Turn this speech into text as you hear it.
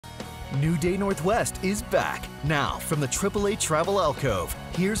New Day Northwest is back. Now, from the AAA Travel Alcove,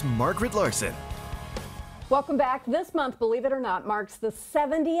 here's Margaret Larson. Welcome back. This month, believe it or not, marks the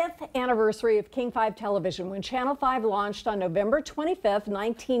 70th anniversary of King 5 Television. When Channel 5 launched on November 25th,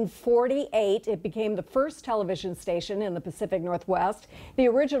 1948, it became the first television station in the Pacific Northwest. The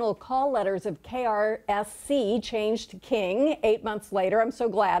original call letters of KRSC changed to King 8 months later. I'm so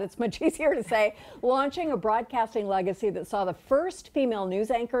glad. It's much easier to say. Launching a broadcasting legacy that saw the first female news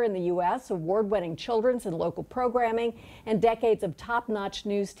anchor in the U.S., award-winning children's and local programming, and decades of top-notch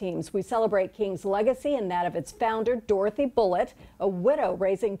news teams. We celebrate King's legacy and that of its founder, Dorothy Bullitt, a widow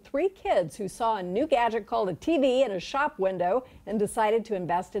raising 3 kids who saw a new gadget called a TV in a shop window and decided to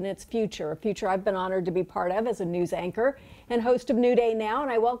invest in its future, a future I've been honored to be part of as a news anchor and host of New Day Now.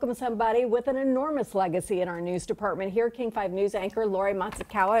 And I welcome somebody with an enormous legacy in our news department here, King 5 News anchor Lori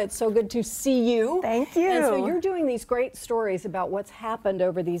Matsukawa. It's so good to see you. Thank you. And so you're doing these great stories about what's happened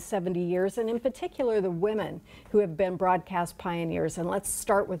over these 70 years, and in particular the women who have been broadcast pioneers. And let's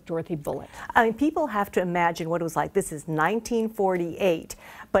start with Dorothy Bullitt. I mean, people have to imagine what it was like. This is 1948,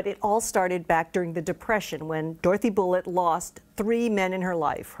 but it all started back during the Depression when Dorothy Bullitt lost 3 men in her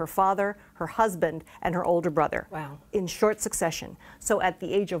life, her father, her husband, and her older brother. Wow. In short succession. So at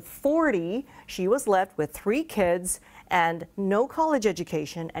the age of 40, she was left with 3 kids and no college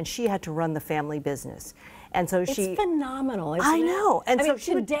education, and she had to run the family business. And so it's phenomenal, isn't it? I know. And I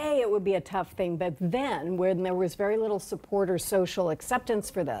so mean, today it would be a tough thing, but then when there was very little support or social acceptance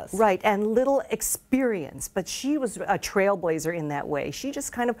for this. Right, and little experience, but she was a trailblazer in that way. She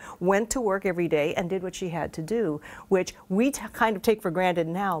just kind of went to work every day and did what she had to do, which we kind of take for granted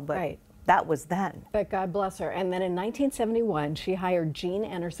now, but right. That was then. But God bless her. And then in 1971, she hired Jean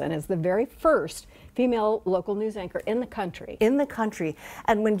Anderson as the very first female local news anchor in the country. In the country.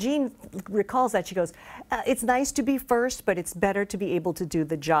 And when Jean recalls that, she goes, it's nice to be first, but it's better to be able to do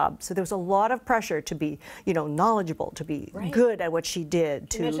the job. So there was a lot of pressure to be, you know, knowledgeable, to be good at what she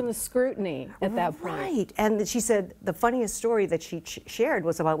did. Imagine the scrutiny at that point. Right. And she said the funniest story that she shared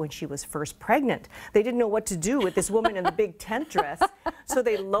was about when she was first pregnant. They didn't know what to do with this woman in the big tent dress, so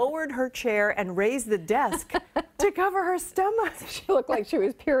they lowered her chair and raised the desk to cover her stomach. She looked like she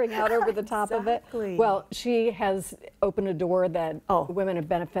was peering out over the top of it. Well, she has opened a door that women have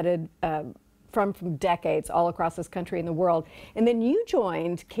benefited from decades all across this country and the world. And then you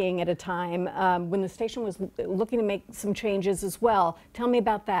joined King at a time when the station was looking to make some changes as well. Tell me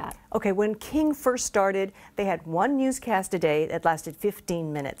about that. Okay, when King first started, they had 1 newscast a day that lasted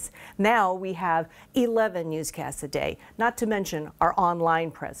 15 minutes. Now we have 11 newscasts a day, not to mention our online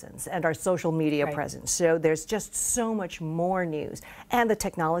presence and our social media presence. So there's just so much more news. And the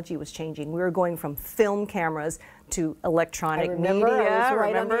technology was changing. We were going from film cameras to electronic media. I was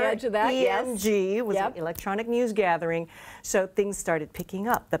right on the edge of that. ENG was electronic news gathering. So things started picking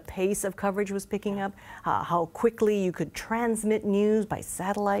up. The pace of coverage was picking up. How quickly you could transmit news by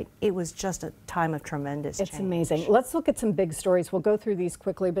satellite. It was just a time of tremendous change. It's amazing. Let's look at some big stories. We'll go through these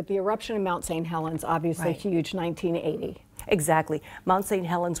quickly, but the eruption in Mount St. Helens, obviously huge, 1980. Exactly. Mount St.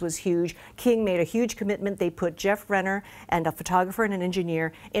 Helens was huge. King made a huge commitment. They put Jeff Renner and a photographer and an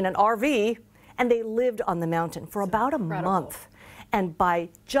engineer in an RV, and they lived on the mountain for about a month. And by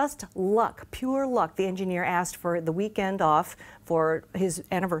just luck, pure luck, the engineer asked for the weekend off for his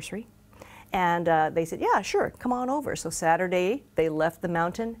anniversary. And they said, yeah, sure, come on over. So Saturday, they left the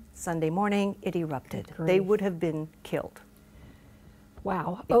mountain. Sunday morning, it erupted. They would have been killed.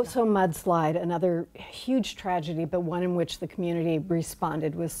 Wow. Oso mudslide, another huge tragedy, but one in which the community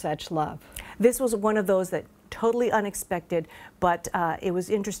responded with such love. This was one of those that totally unexpected, but it was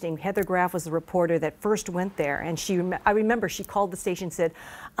interesting. Heather Graff was the reporter that first went there, and I remember she called the station and said,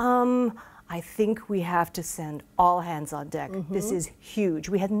 I think we have to send all hands on deck. This is huge.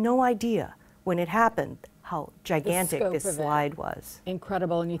 We had no idea when it happened how gigantic this slide was.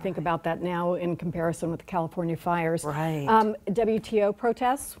 Incredible, and you think about that now in comparison with the California fires. Right. WTO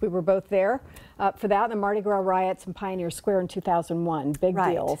protests, we were both there for that, and the Mardi Gras riots in Pioneer Square in 2001, big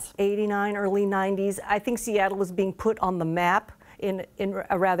deals. 89, early 90s. I think Seattle was being put on the map in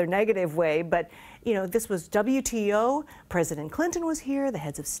a rather negative way, but you know, this was WTO, President Clinton was here, the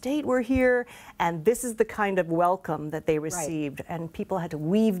heads of state were here, and this is the kind of welcome that they received. And people had to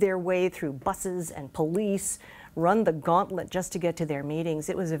weave their way through buses and police, run the gauntlet just to get to their meetings.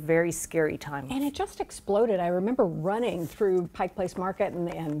 It was a very scary time. And it just exploded. I remember running through Pike Place Market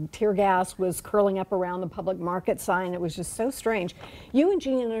and tear gas was curling up around the public market sign. It was just so strange. You and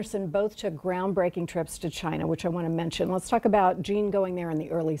Jean Anderson both took groundbreaking trips to China, which I want to mention. Let's talk about Jean going there in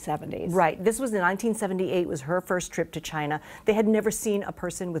the early 70s. Right. This was in 1978 was her first trip to China. They had never seen a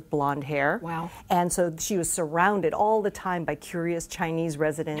person with blonde hair. Wow. And so she was surrounded all the time by curious Chinese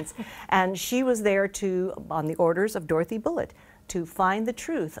residents. And she was there on the orders of Dorothy Bullitt, to find the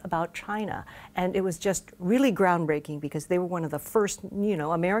truth about China. And it was just really groundbreaking because they were one of the first,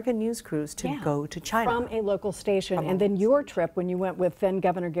 American news crews to go to China. From a local station. And then your trip when you went with then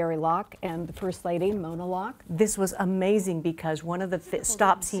Governor Gary Locke and the First Lady, Mona Locke. This was amazing because one of the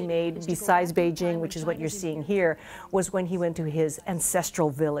stops he made besides Beijing, which is what you're seeing here, was when he went to his ancestral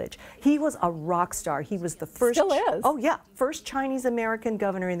village. He was a rock star. He was the first. Still is. Oh yeah, first Chinese American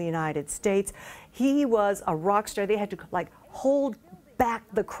governor in the United States. He was a rock star. They had to hold back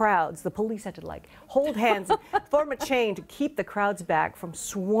the crowds. The police had to hold hands and form a chain to keep the crowds back from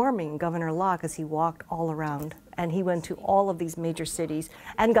swarming Governor Locke as he walked all around. And he went to all of these major cities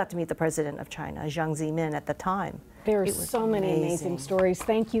and got to meet the president of China, Jiang Zemin, at the time. There are so many amazing stories.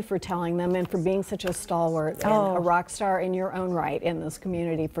 Thank you for telling them and for being such a stalwart and a rock star in your own right in this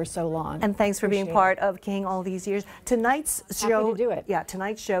community for so long. And thanks for being part of King all these years. Tonight's show, Happy to do it. Yeah,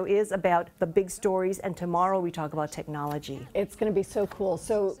 tonight's show is about the big stories, and tomorrow we talk about technology. It's going to be so cool.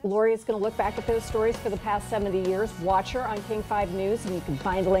 So Lori is going to look back at those stories for the past 70 years. Watch her on King 5 News, and you can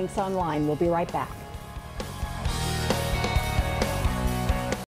find links online. We'll be right back.